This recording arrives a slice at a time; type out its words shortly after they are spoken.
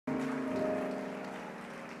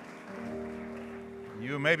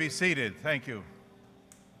You may be seated. Thank you.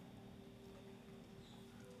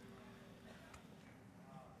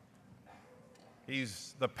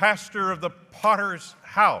 He's the pastor of the Potter's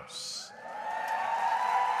House.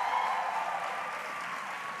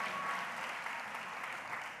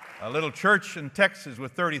 A little church in Texas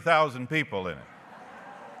with 30,000 people in it.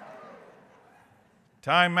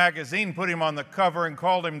 Time magazine put him on the cover and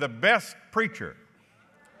called him the best preacher.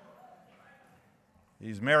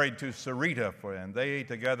 He's married to Sarita, and they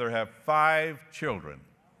together have 5 children.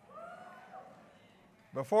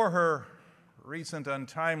 Before her recent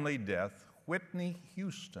untimely death, Whitney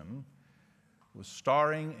Houston was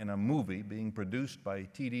starring in a movie being produced by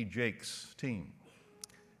T.D. Jakes' team.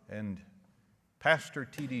 And Pastor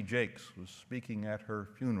T.D. Jakes was speaking at her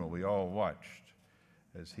funeral. We all watched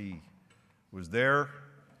as he was there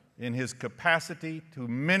in his capacity to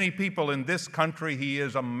many people in this country. He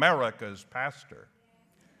is America's pastor.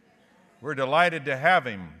 We're delighted to have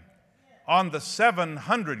him on the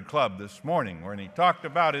 700 Club this morning, where he talked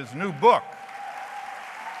about his new book.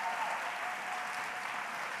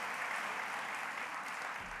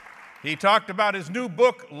 He talked about his new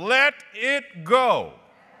book, Let It Go.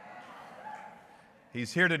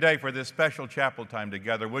 He's here today for this special chapel time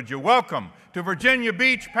together. Would you welcome to Virginia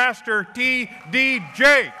Beach, Pastor T.D. Jakes.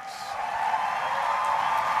 Thank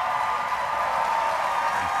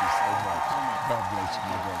you so much. God bless you,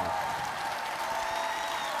 my brother.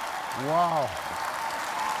 Wow.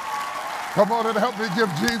 Come on and help me give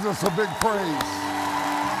Jesus a big praise.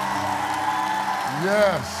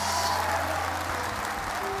 Yes.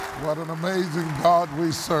 What an amazing God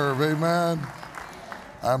we serve. Amen.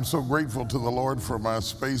 I'm so grateful to the Lord for my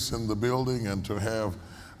space in the building and to have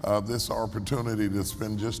this opportunity to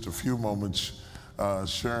spend just a few moments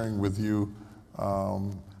sharing with you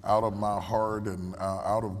out of my heart and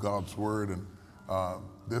out of God's Word. And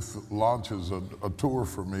this launches a tour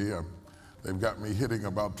for me. They've got me hitting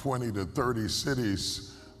about 20 to 30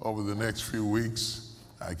 cities over the next few weeks.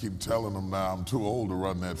 I keep telling them now I'm too old to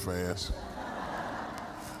run that fast.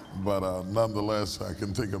 But nonetheless, I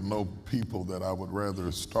can think of no people that I would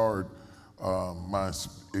rather start my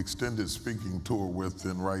extended speaking tour with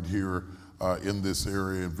than right here in this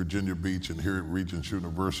area in Virginia Beach and here at Regent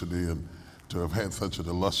University. And to have had such an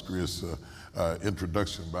illustrious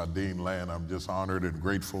introduction by Dean Land, I'm just honored and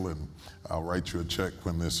grateful, and I'll write you a check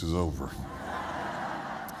when this is over.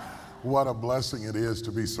 What a blessing it is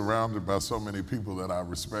to be surrounded by so many people that I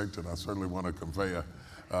respect, and I certainly want to convey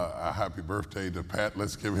a happy birthday to Pat.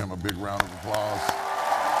 Let's give him a big round of applause.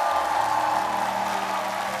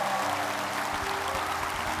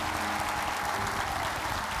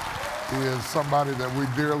 He is somebody that we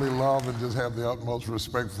dearly love and just have the utmost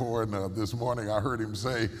respect for. And this morning I heard him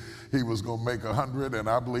say he was going to make 100, and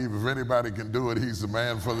I believe if anybody can do it, he's the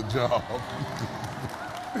man for the job.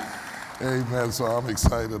 Amen. So I'm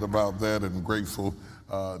excited about that and grateful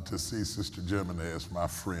to see Sister Jimenez, my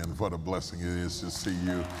friend. What a blessing it is to see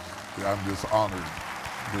you. I'm just honored,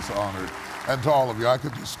 just honored. And to all of you, I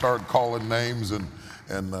could just start calling names and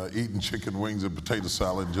eating chicken wings and potato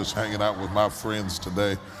salad and just hanging out with my friends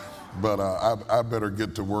today. But I better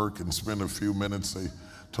get to work and spend a few minutes. They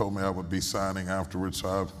told me I would be signing afterwards,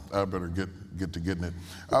 so I better get to getting it.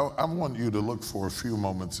 I want you to look for a few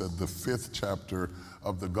moments at the 5th chapter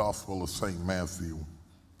of the Gospel of St. Matthew.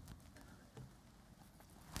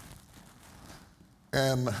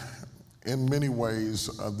 And in many ways,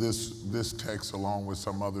 this text, along with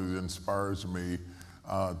some others, inspires me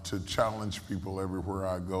to challenge people everywhere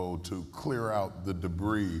I go to clear out the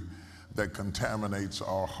debris that contaminates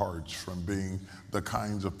our hearts from being the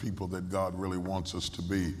kinds of people that God really wants us to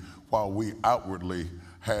be, while we outwardly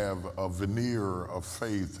have a veneer of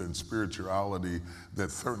faith and spirituality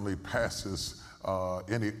that certainly passes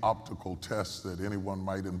any optical test that anyone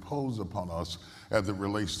might impose upon us as it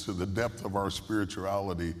relates to the depth of our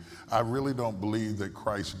spirituality. I really don't believe that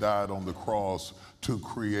Christ died on the cross to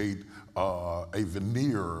create a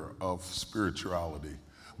veneer of spirituality,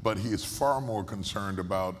 but he is far more concerned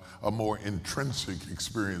about a more intrinsic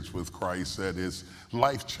experience with Christ that is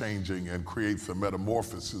life-changing and creates the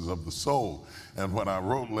metamorphosis of the soul. And when I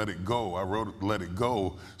wrote Let It Go, I wrote Let It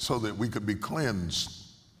Go so that we could be cleansed,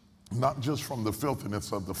 not just from the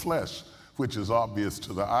filthiness of the flesh, which is obvious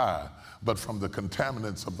to the eye, but from the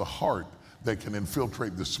contaminants of the heart They can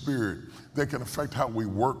infiltrate the spirit. They can affect how we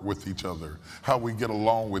work with each other, how we get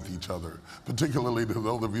along with each other. Particularly to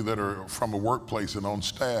those of you that are from a workplace and on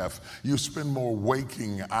staff, you spend more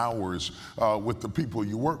waking hours with the people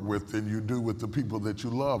you work with than you do with the people that you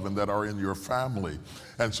love and that are in your family.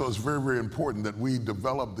 And so it's very, very important that we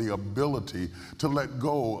develop the ability to let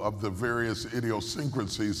go of the various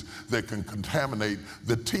idiosyncrasies that can contaminate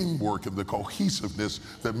the teamwork and the cohesiveness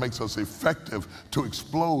that makes us effective to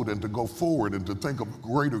explode and to go forward and to think of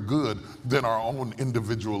greater good than our own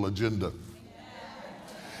individual agenda.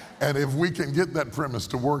 And if we can get that premise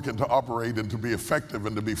to work and to operate and to be effective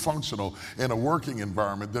and to be functional in a working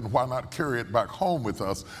environment, then why not carry it back home with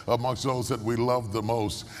us amongst those that we love the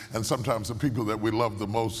most? And sometimes the people that we love the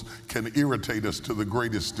most can irritate us to the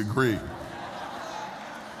greatest degree.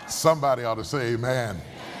 Somebody ought to say amen.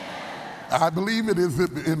 I believe it is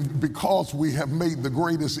because we have made the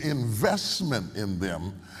greatest investment in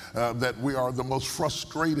them that we are the most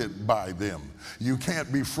frustrated by them. You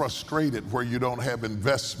can't be frustrated where you don't have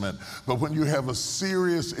investment. But when you have a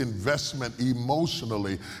serious investment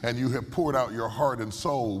emotionally and you have poured out your heart and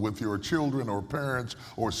soul with your children or parents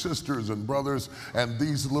or sisters and brothers, and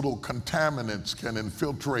these little contaminants can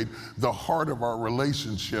infiltrate the heart of our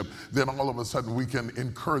relationship, then all of a sudden we can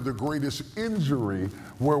incur the greatest injury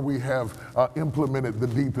where we have implemented the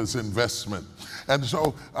deepest investment. And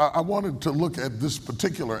so I wanted to look at this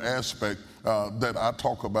particular aspect that I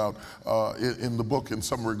talk about in the book in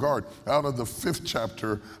some regard, out of the 5th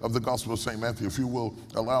chapter of the Gospel of St. Matthew. If you will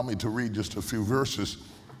allow me to read just a few verses.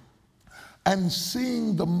 And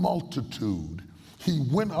seeing the multitude, he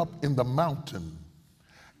went up in the mountain,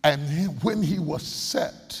 and when he was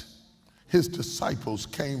set, his disciples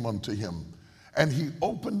came unto him, and he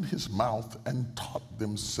opened his mouth and taught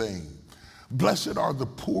them, saying, Blessed are the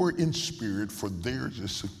poor in spirit, for theirs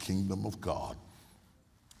is the kingdom of God.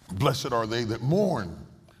 Blessed are they that mourn,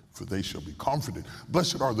 for they shall be comforted.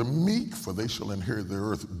 Blessed are the meek, for they shall inherit the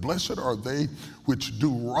earth. Blessed are they which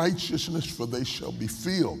do righteousness, for they shall be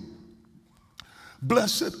filled.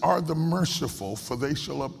 Blessed are the merciful, for they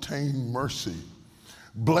shall obtain mercy.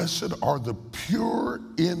 Blessed are the pure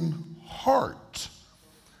in heart,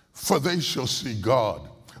 for they shall see God.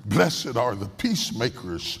 Blessed are the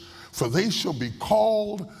peacemakers, for they shall be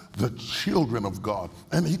called the children of God.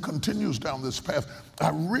 And he continues down this path.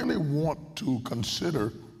 I really want to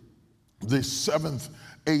consider the 7th,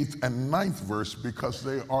 8th, and 9th verse because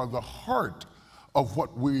they are the heart of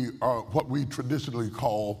what we traditionally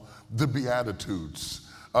call the Beatitudes.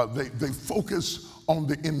 They focus on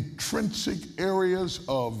the intrinsic areas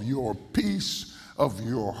of your peace, of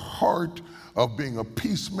your heart, of being a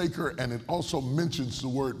peacemaker, and it also mentions the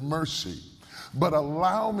word mercy. But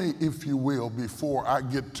allow me, if you will, before I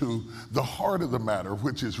get to the heart of the matter,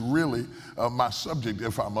 which is really my subject,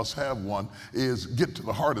 if I must have one, is get to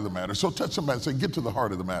the heart of the matter. So touch somebody and say, get to the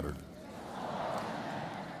heart of the matter.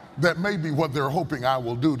 That may be what they're hoping I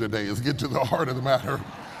will do today, is get to the heart of the matter.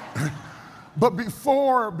 But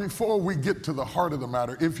before we get to the heart of the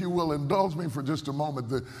matter, if you will indulge me for just a moment,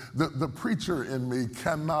 the preacher in me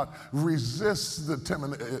cannot resist the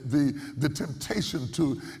temptation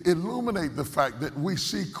to illuminate the fact that we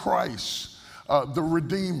see Christ, the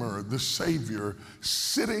Redeemer, the Savior,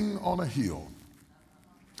 sitting on a hill.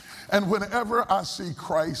 And whenever I see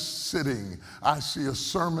Christ sitting, I see a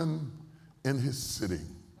sermon in his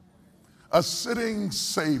sitting. A sitting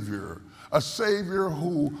Savior, a Savior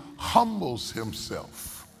who humbles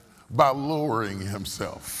himself by lowering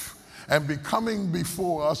himself and becoming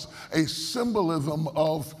before us a symbolism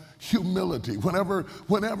of humility.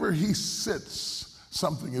 Whenever he sits,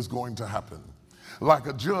 something is going to happen. Like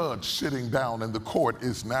a judge sitting down and the court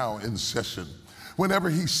is now in session. Whenever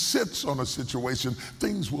he sits on a situation,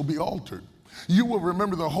 things will be altered. You will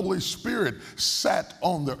remember the Holy Spirit sat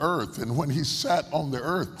on the earth, and when he sat on the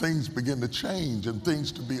earth, things begin to change and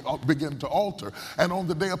things begin to alter. And on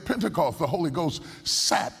the day of Pentecost, the Holy Ghost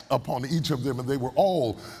sat upon each of them, and they were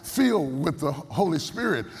all filled with the Holy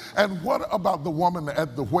Spirit. And what about the woman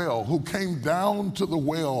at the well who came down to the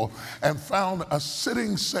well and found a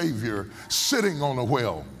sitting Savior sitting on a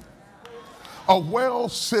well? A well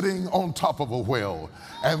sitting on top of a well.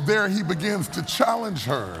 And there he begins to challenge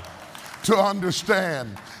her to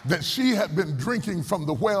understand that she had been drinking from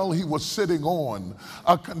the well he was sitting on,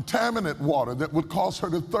 a contaminant water that would cause her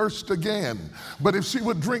to thirst again. But if she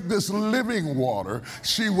would drink this living water,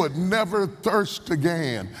 she would never thirst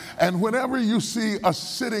again. And whenever you see a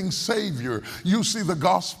sitting Savior, you see the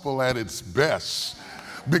gospel at its best.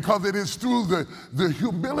 Because it is through the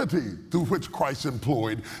humility through which Christ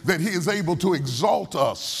employed that he is able to exalt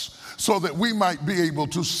us so that we might be able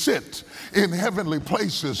to sit in heavenly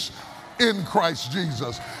places in Christ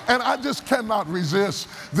Jesus. And I just cannot resist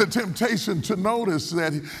the temptation to notice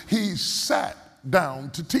that he sat down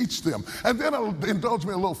to teach them. And then indulge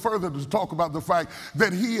me a little further to talk about the fact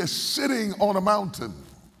that he is sitting on a mountain.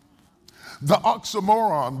 The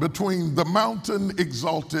oxymoron between the mountain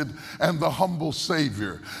exalted and the humble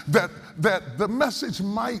Savior. That the message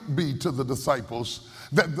might be to the disciples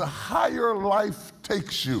that the higher life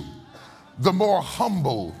takes you, the more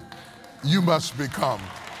humble you must become.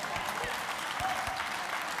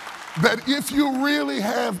 That if you really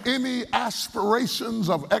have any aspirations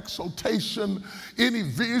of exaltation, any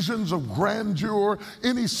visions of grandeur,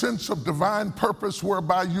 any sense of divine purpose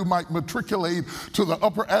whereby you might matriculate to the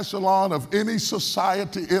upper echelon of any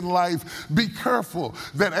society in life, be careful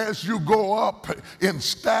that as you go up in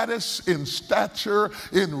status, in stature,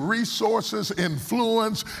 in resources,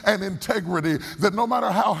 influence, and integrity, that no matter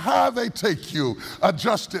how high they take you,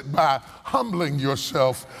 adjust it by humbling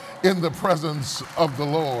yourself in the presence of the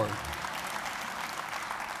Lord.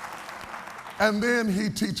 And then he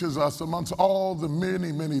teaches us, amongst all the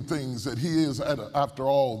many, many things, that he is, after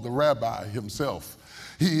all, the rabbi himself.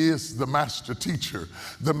 He is the master teacher,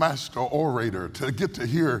 the master orator. To get to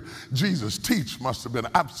hear Jesus teach must have been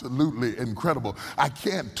absolutely incredible. I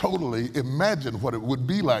can't totally imagine what it would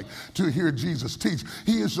be like to hear Jesus teach.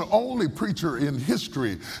 He is the only preacher in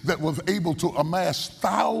history that was able to amass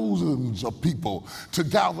thousands of people to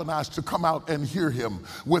galvanize to come out and hear him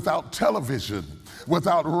without television,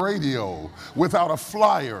 without radio, without a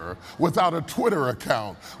flyer, without a Twitter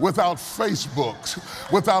account, without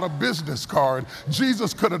Facebook, without a business card.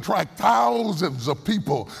 Jesus could attract thousands of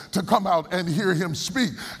people to come out and hear him speak.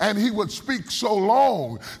 And he would speak so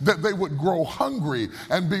long that they would grow hungry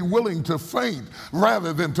and be willing to faint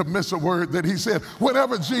rather than to miss a word that he said.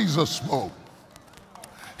 Whenever Jesus spoke,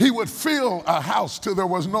 he would fill a house till there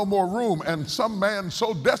was no more room, and some man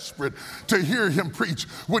so desperate to hear him preach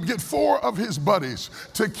would get 4 of his buddies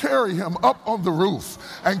to carry him up on the roof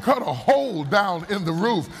and cut a hole down in the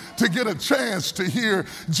roof to get a chance to hear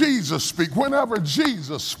Jesus speak. Whenever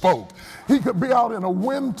Jesus spoke, he could be out in a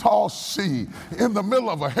wind-tossed sea in the middle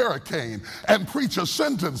of a hurricane and preach a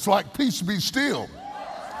sentence like, "Peace be still."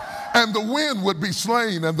 And the wind would be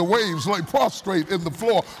slain and the waves lay prostrate in the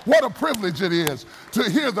floor. What a privilege it is to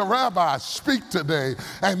hear the rabbi speak today.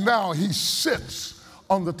 And now he sits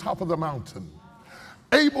on the top of the mountain,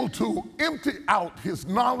 able to empty out his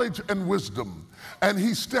knowledge and wisdom. And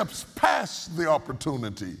he steps past the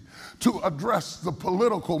opportunity to address the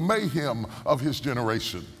political mayhem of his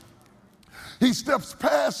generation. He steps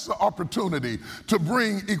past the opportunity to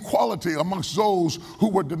bring equality amongst those who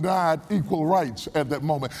were denied equal rights at that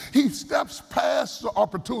moment. He steps past the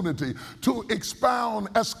opportunity to expound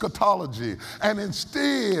eschatology, and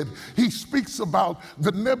instead he speaks about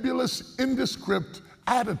the nebulous, indescript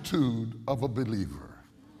attitude of a believer.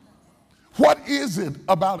 What is it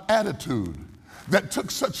about attitude that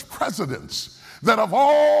took such precedence that of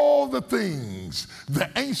all the things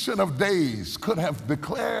the Ancient of Days could have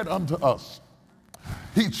declared unto us,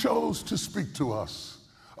 he chose to speak to us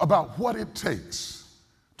about what it takes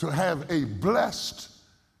to have a blessed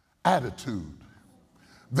attitude,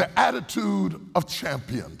 the attitude of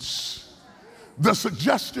champions. The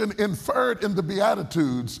suggestion inferred in the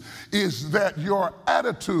Beatitudes is that your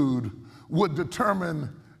attitude would determine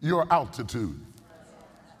your altitude.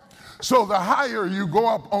 So the higher you go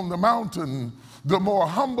up on the mountain, the more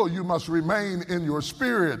humble you must remain in your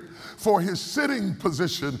spirit, for his sitting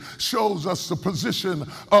position shows us the position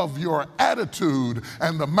of your attitude,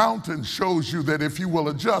 and the mountain shows you that if you will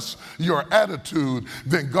adjust your attitude,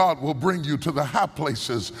 then God will bring you to the high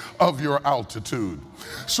places of your altitude.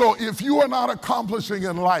 So if you are not accomplishing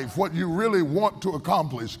in life what you really want to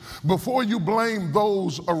accomplish, before you blame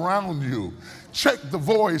those around you, check the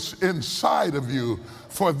voice inside of you,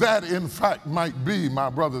 for that in fact might be, my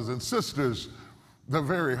brothers and sisters, the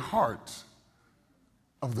very heart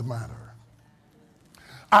of the matter.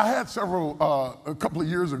 I had a couple of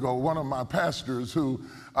years ago, one of my pastors who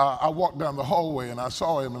I walked down the hallway and I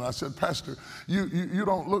saw him and I said, "Pastor, you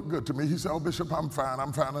don't look good to me." He said, "Oh, Bishop, I'm fine,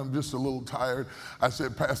 I'm just a little tired." I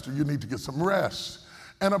said, "Pastor, you need to get some rest."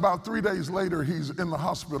 And about 3 days later, he's in the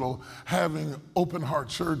hospital having open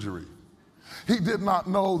heart surgery. He did not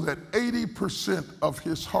know that 80% of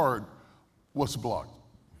his heart was blocked.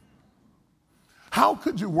 How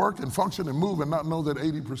could you work and function and move and not know that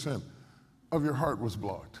 80% of your heart was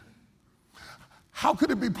blocked? How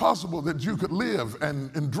could it be possible that you could live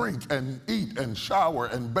and drink and eat and shower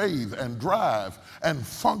and bathe and drive and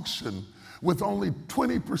function with only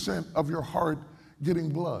 20% of your heart getting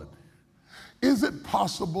blood? Is it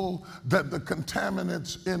possible that the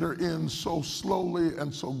contaminants enter in so slowly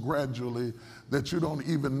and so gradually that you don't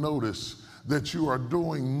even notice that you are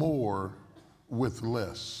doing more with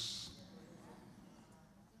less?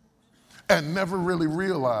 And never really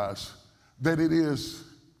realize that it is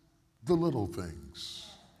the little things,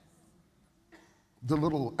 the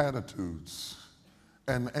little attitudes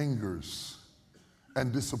and angers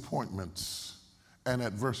and disappointments and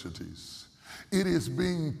adversities. It is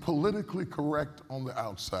being politically correct on the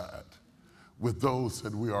outside with those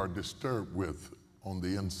that we are disturbed with on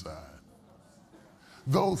the inside.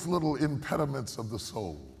 Those little impediments of the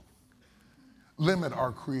soul limit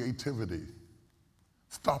our creativity,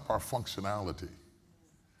 stop our functionality,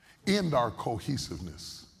 end our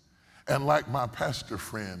cohesiveness. And like my pastor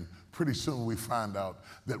friend, pretty soon we find out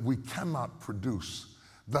that we cannot produce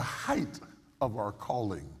the height of our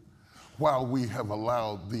calling while we have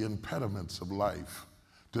allowed the impediments of life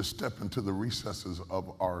to step into the recesses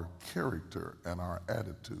of our character and our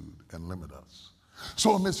attitude and limit us.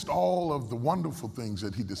 So amidst all of the wonderful things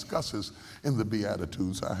that he discusses in the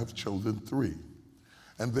Beatitudes, I have chosen three.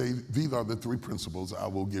 And these are the three principles I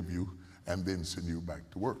will give you and then send you back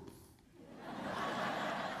to work.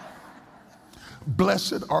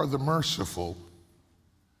 Blessed are the merciful,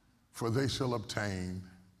 for they shall obtain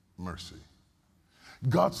mercy.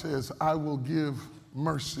 God says, I will give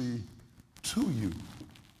mercy to you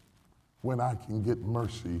when I can get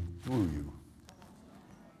mercy through you.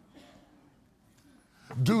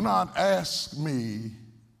 Do not ask me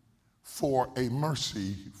for a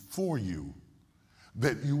mercy for you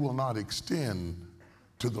that you will not extend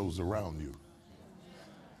to those around you.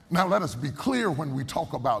 Now let us be clear when we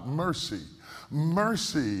talk about mercy.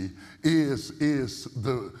 Mercy is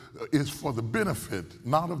for the benefit,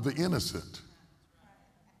 not of the innocent.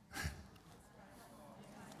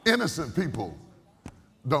 Innocent people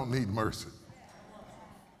don't need mercy.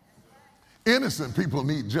 Innocent people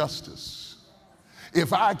need justice.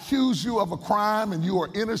 If I accuse you of a crime and you are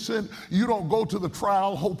innocent, you don't go to the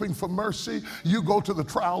trial hoping for mercy. You go to the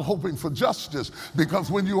trial hoping for justice, because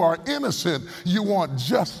when you are innocent, you want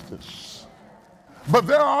justice. But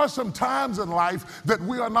there are some times in life that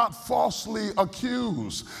we are not falsely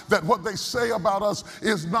accused, that what they say about us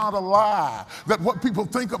is not a lie, that what people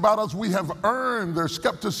think about us, we have earned their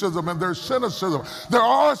skepticism and their cynicism. There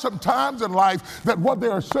are some times in life that what they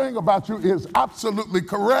are saying about you is absolutely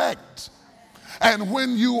correct. And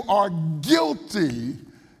when you are guilty,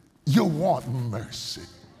 you want mercy.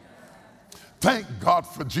 Thank God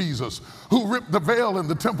for Jesus, who ripped the veil in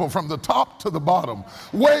the temple from the top to the bottom,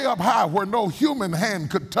 way up high where no human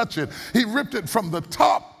hand could touch it. He ripped it from the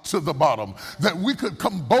top to the bottom, that we could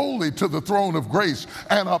come boldly to the throne of grace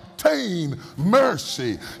and obtain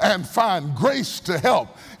mercy and find grace to help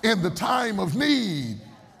in the time of need.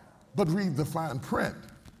 But read the fine print.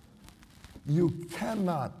 You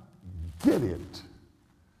cannot get it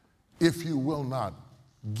if you will not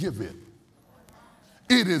give it.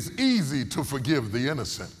 It is easy to forgive the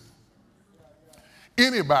innocent.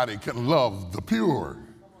 Anybody can love the pure.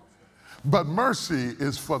 But mercy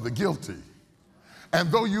is for the guilty.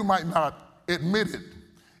 And though you might not admit it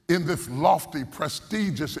in this lofty,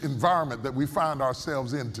 prestigious environment that we find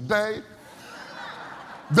ourselves in today,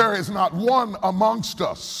 there is not one amongst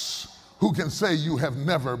us who can say you have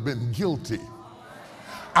never been guilty.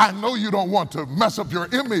 I know you don't want to mess up your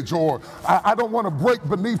image, or I don't want to break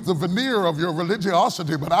beneath the veneer of your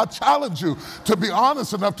religiosity, but I challenge you to be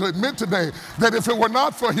honest enough to admit today that if it were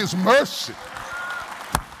not for his mercy,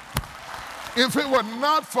 if it were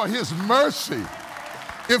not for his mercy,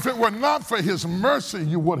 if it were not for his mercy,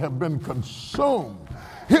 you would have been consumed.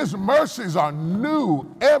 His mercies are new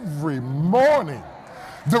every morning.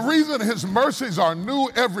 The reason his mercies are new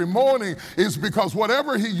every morning is because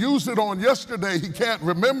whatever he used it on yesterday, he can't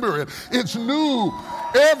remember it. It's new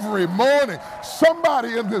every morning.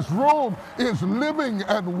 Somebody in this room is living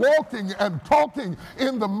and walking and talking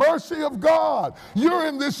in the mercy of God. You're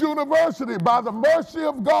in this university by the mercy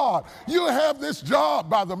of God. You have this job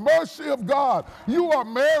by the mercy of God. You are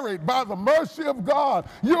married by the mercy of God.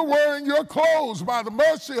 You're wearing your clothes by the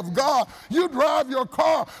mercy of God. You drive your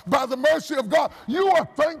car by the mercy of God. You are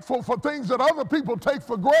thankful for things that other people take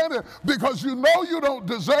for granted because you know you don't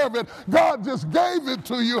deserve it. God just gave it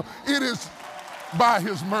to you. It is by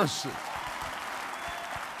his mercy.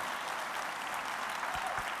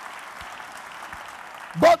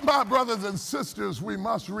 But my brothers and sisters, we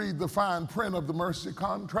must read the fine print of the mercy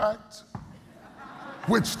contract,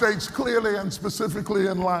 which states clearly and specifically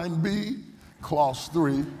in line B, clause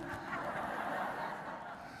 3,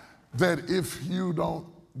 that if you don't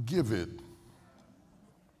give it,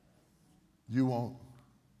 you won't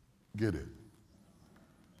get it.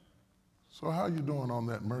 So how are you doing on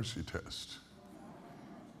that mercy test?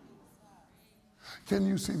 Can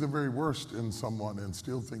you see the very worst in someone and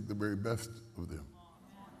still think the very best of them?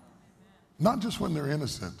 Not just when they're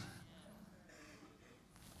innocent,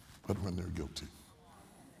 but when they're guilty.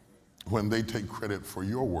 When they take credit for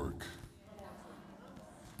your work.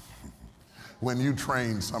 When you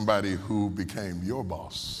train somebody who became your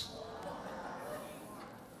boss.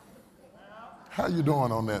 How you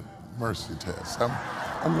doing on that mercy test?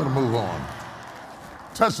 I'm going to move on.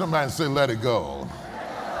 Touch somebody and say, let it go.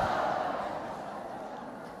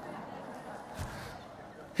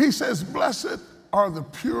 He says, blessed are the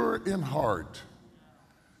pure in heart,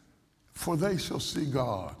 for they shall see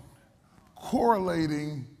God.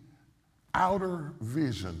 Correlating outer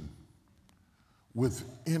vision with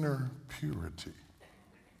inner purity.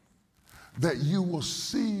 That you will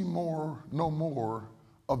see no more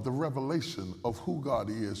of the revelation of who God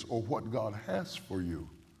is or what God has for you.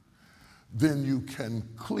 Then you can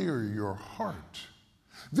clear your heart.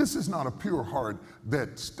 This is not a pure heart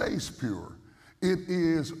that stays pure. It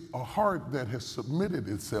is a heart that has submitted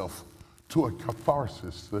itself to a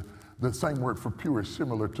catharsis. The same word for pure is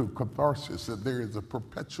similar to catharsis, that there is a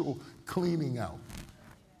perpetual cleaning out,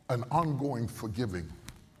 an ongoing forgiving,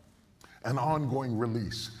 an ongoing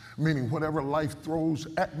release. Meaning whatever life throws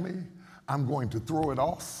at me, I'm going to throw it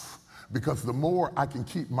off, because the more I can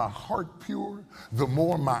keep my heart pure, the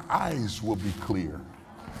more my eyes will be clear.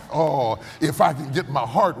 Oh, if I can get my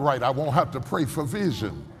heart right, I won't have to pray for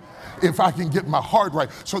vision. If I can get my heart right.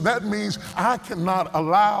 So that means I cannot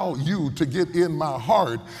allow you to get in my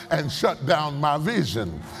heart and shut down my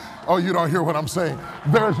vision. Oh, you don't hear what I'm saying?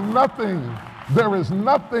 There is nothing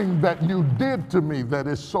that you did to me that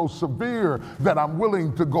is so severe that I'm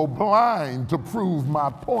willing to go blind to prove my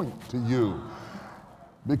point to you.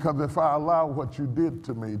 Because if I allow what you did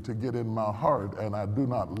to me to get in my heart and I do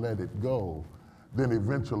not let it go, then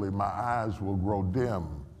eventually my eyes will grow dim.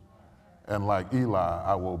 And like Eli,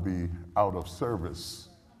 I will be out of service,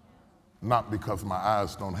 not because my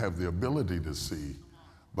eyes don't have the ability to see,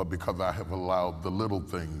 but because I have allowed the little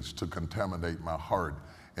things to contaminate my heart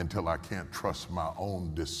until I can't trust my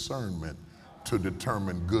own discernment to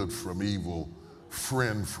determine good from evil,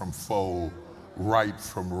 friend from foe, right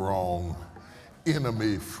from wrong,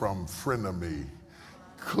 enemy from frenemy.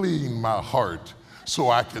 Clean my heart so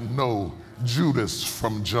I can know Judas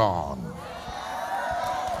from John.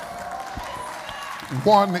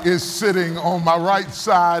 One is sitting on my right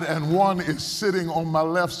side and one is sitting on my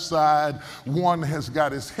left side. One has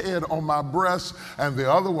got his head on my breast and the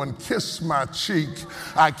other one kissed my cheek.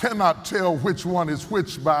 I cannot tell which one is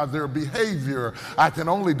which by their behavior. I can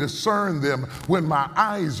only discern them when my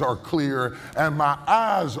eyes are clear, and my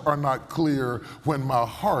eyes are not clear when my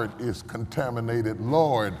heart is contaminated.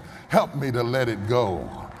 Lord, help me to let it go.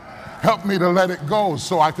 Help me to let it go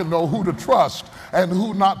so I can know who to trust and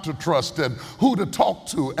who not to trust, and who to talk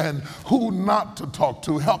to and who not to talk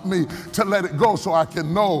to. Help me to let it go so I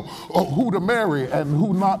can know who to marry and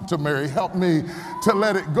who not to marry. Help me to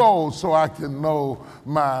let it go so I can know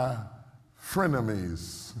my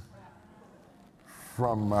frenemies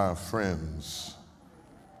from my friends.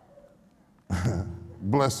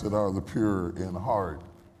 Blessed are the pure in heart,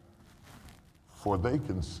 for they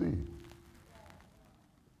can see.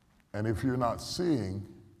 And if you're not seeing,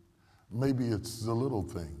 maybe it's the little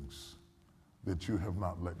things that you have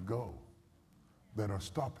not let go that are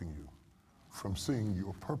stopping you from seeing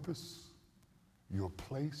your purpose, your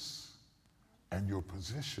place, and your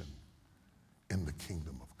position in the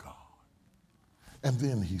kingdom of God. And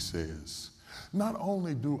then he says, not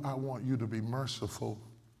only do I want you to be merciful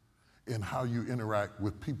in how you interact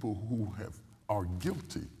with people who are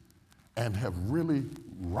guilty and have really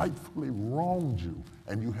rightfully wronged you,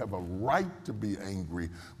 and you have a right to be angry,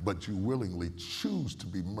 but you willingly choose to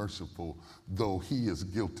be merciful, though he is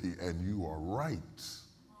guilty and you are right.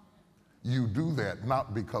 You do that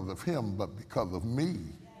not because of him, but because of me,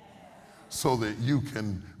 so that you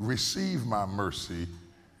can receive my mercy.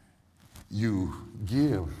 You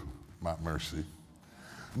give my mercy.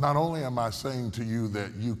 Not only am I saying to you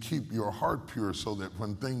that you keep your heart pure so that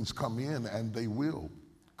when things come in, and they will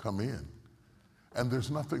come in, and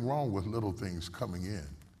there's nothing wrong with little things coming in,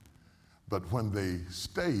 but when they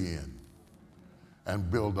stay in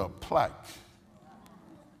and build up plaque,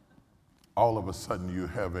 all of a sudden you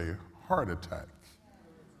have a heart attack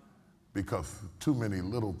because too many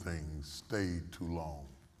little things stayed too long,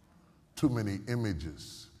 too many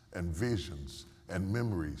images and visions and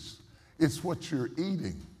memories. It's what you're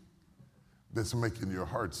eating that's making your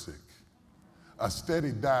heart sick. A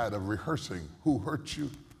steady diet of rehearsing who hurt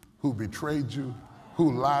you, who betrayed you,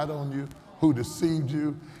 who lied on you, who deceived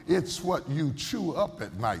you. It's what you chew up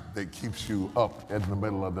at night that keeps you up in the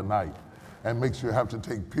middle of the night and makes you have to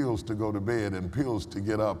take pills to go to bed and pills to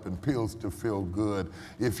get up and pills to feel good.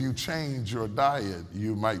 If you change your diet,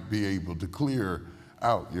 you might be able to clear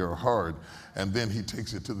out your heart. And then he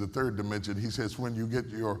takes it to the third dimension. He says, when you get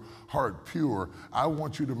your heart pure, I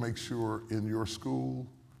want you to make sure in your school,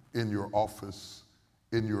 in your office,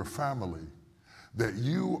 in your family, that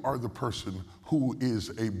you are the person who is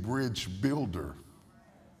a bridge builder,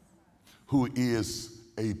 who is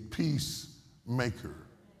a peacemaker.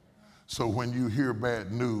 So when you hear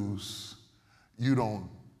bad news, you don't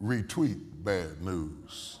retweet bad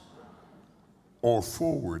news or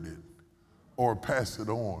forward it or pass it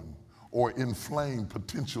on or inflame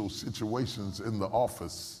potential situations in the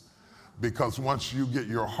office. Because once you get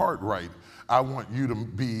your heart right, I want you to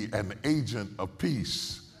be an agent of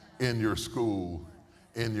peace in your school,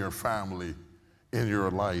 in your family, in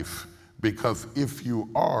your life. Because if you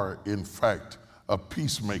are, in fact, a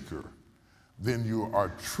peacemaker, then you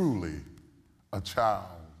are truly a child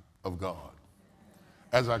of God.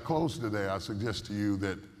 As I close today, I suggest to you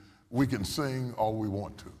that we can sing all we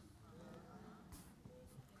want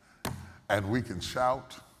to, and we can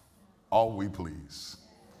shout all we please.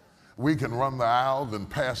 We can run the aisle and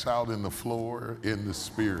pass out in the floor in the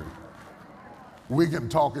spirit. We can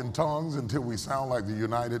talk in tongues until we sound like the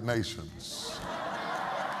United Nations.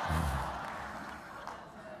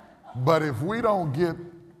 But if we don't get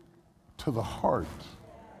to the heart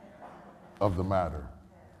of the matter,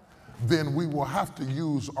 then we will have to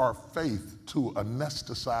use our faith to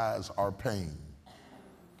anesthetize our pain.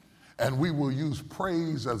 And we will use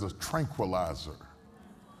praise as a tranquilizer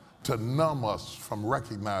to numb us from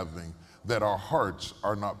recognizing that our hearts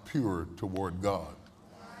are not pure toward God.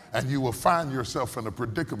 And you will find yourself in a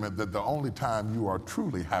predicament that the only time you are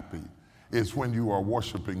truly happy is when you are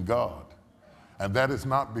worshiping God. And that is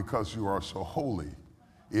not because you are so holy.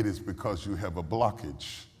 It is because you have a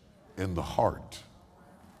blockage in the heart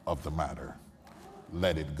of the matter.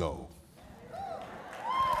 Let it go.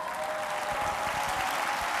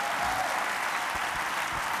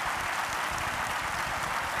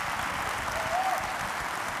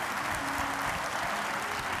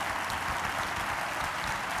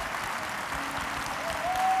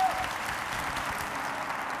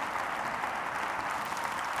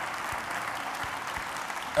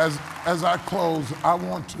 As I close, I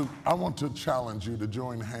want to challenge you to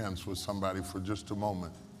join hands with somebody for just a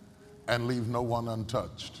moment and leave no one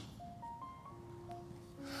untouched.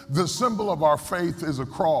 The symbol of our faith is a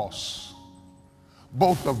cross,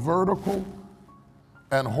 both a vertical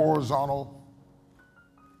and horizontal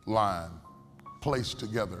line placed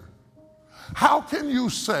together. How can you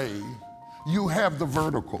say you have the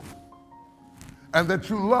vertical and that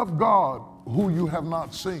you love God who you have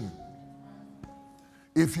not seen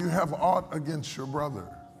if you have aught against your brother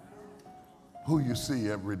who you see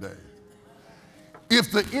every day?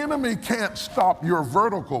 If the enemy can't stop your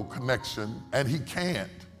vertical connection, and he can't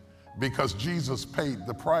because Jesus paid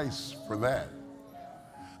the price for that,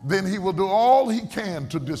 then he will do all he can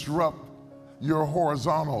to disrupt your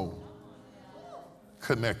horizontal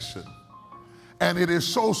connection. And it is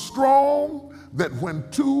so strong that when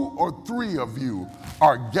 2 or 3 of you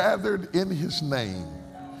are gathered in his name,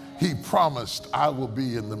 he promised, I will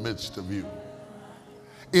be in the midst of you.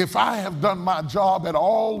 If I have done my job at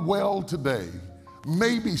all well today,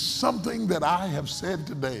 maybe something that I have said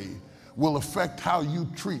today will affect how you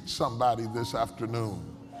treat somebody this afternoon.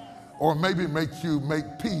 Or maybe make you make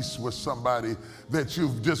peace with somebody that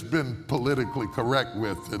you've just been politically correct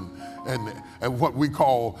with, and what we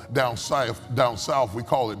call down south, we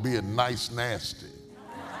call it being nice nasty.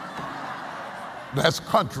 That's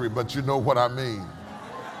country, but you know what I mean.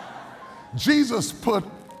 Jesus put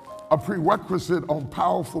a prerequisite on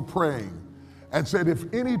powerful praying and said, if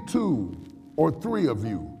any 2 or 3 of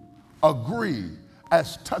you agree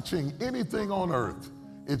as touching anything on earth,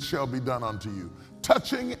 it shall be done unto you.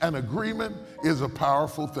 Touching and agreement is a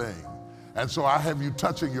powerful thing. And so I have you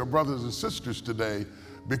touching your brothers and sisters today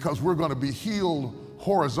because we're going to be healed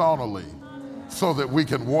horizontally so that we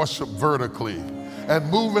can worship vertically and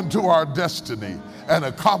move into our destiny and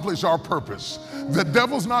accomplish our purpose. The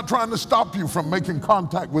devil's not trying to stop you from making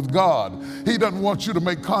contact with God. He doesn't want you to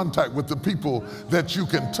make contact with the people that you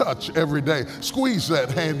can touch every day. Squeeze that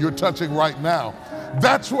hand you're touching right now.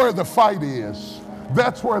 That's where the fight is.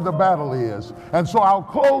 That's where the battle is. And so I'll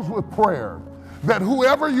close with prayer that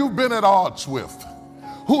whoever you've been at odds with,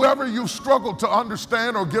 whoever you struggle to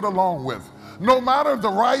understand or get along with, no matter the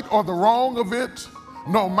right or the wrong of it,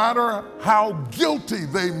 no matter how guilty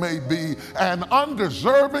they may be and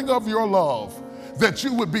undeserving of your love, that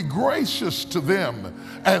you would be gracious to them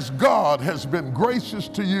as God has been gracious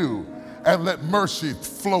to you, and let mercy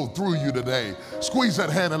flow through you today. Squeeze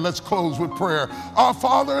that hand and let's close with prayer. Our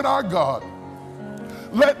Father and our God,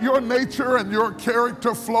 let your nature and your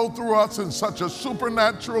character flow through us in such a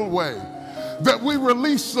supernatural way that we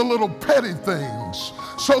release the little petty things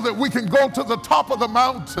so that we can go to the top of the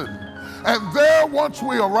mountain. And there, once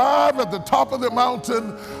we arrive at the top of the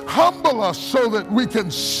mountain, humble us so that we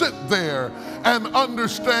can sit there and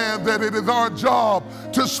understand that it is our job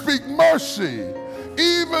to speak mercy,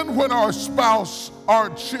 even when our spouse,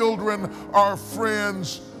 our children, our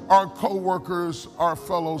friends, our co-workers, our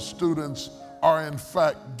fellow students are in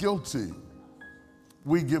fact guilty.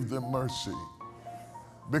 We give them mercy,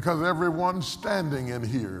 because everyone standing in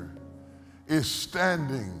here is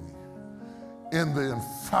standing in the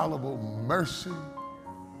infallible mercy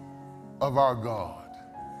of our God.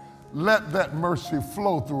 Let that mercy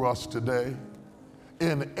flow through us today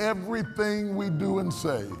in everything we do and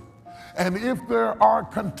say. And if there are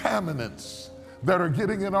contaminants that are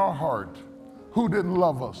getting in our heart, who didn't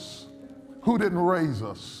love us, who didn't raise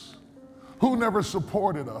us, who never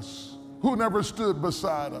supported us, who never stood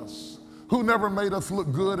beside us, who never made us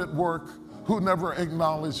look good at work, who never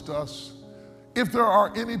acknowledged us, if there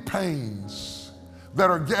are any pains that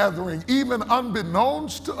are gathering, even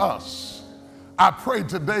unbeknownst to us, I pray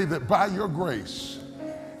today that by your grace,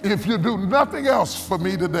 if you do nothing else for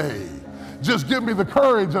me today, just give me the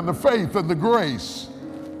courage and the faith and the grace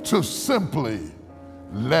to simply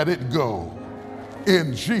let it go.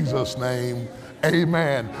 In Jesus' name,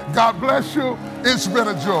 amen. God bless you. It's been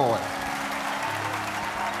a joy.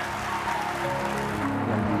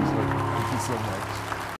 Thank you so much.